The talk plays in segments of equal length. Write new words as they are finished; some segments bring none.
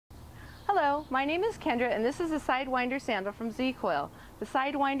Hello, my name is Kendra and this is a Sidewinder sandal from Z-CoiL. The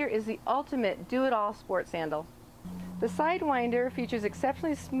Sidewinder is the ultimate do-it-all sport sandal. The Sidewinder features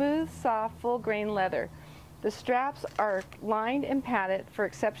exceptionally smooth, soft, full-grain leather. The straps are lined and padded for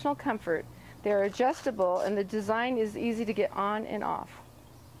exceptional comfort. They are adjustable and the design is easy to get on and off.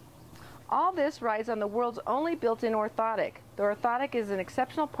 All this rides on the world's only built-in orthotic. The orthotic is an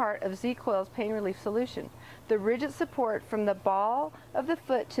exceptional part of Z-CoiL's pain relief solution. The rigid support from the ball of the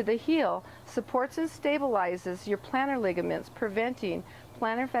foot to the heel supports and stabilizes your plantar ligaments, preventing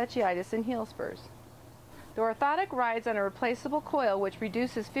plantar fasciitis and heel spurs. The orthotic rides on a replaceable coil which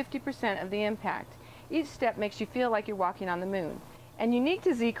reduces 50% of the impact. Each step makes you feel like you're walking on the moon. And unique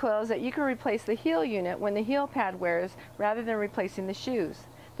to Z-CoiL is that you can replace the heel unit when the heel pad wears rather than replacing the shoes.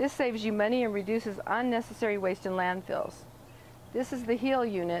 This saves you money and reduces unnecessary waste in landfills. This is the heel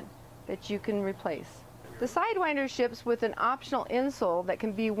unit that you can replace. The Sidewinder ships with an optional insole that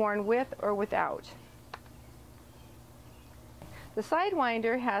can be worn with or without. The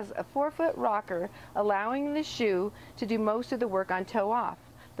Sidewinder has a forefoot rocker allowing the shoe to do most of the work on toe off.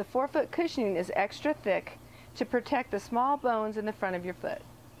 The forefoot cushioning is extra thick to protect the small bones in the front of your foot.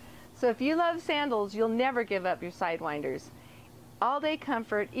 So if you love sandals, you'll never give up your Sidewinders. All day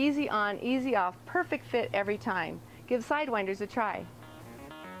comfort, easy on, easy off, perfect fit every time. Give Sidewinders a try.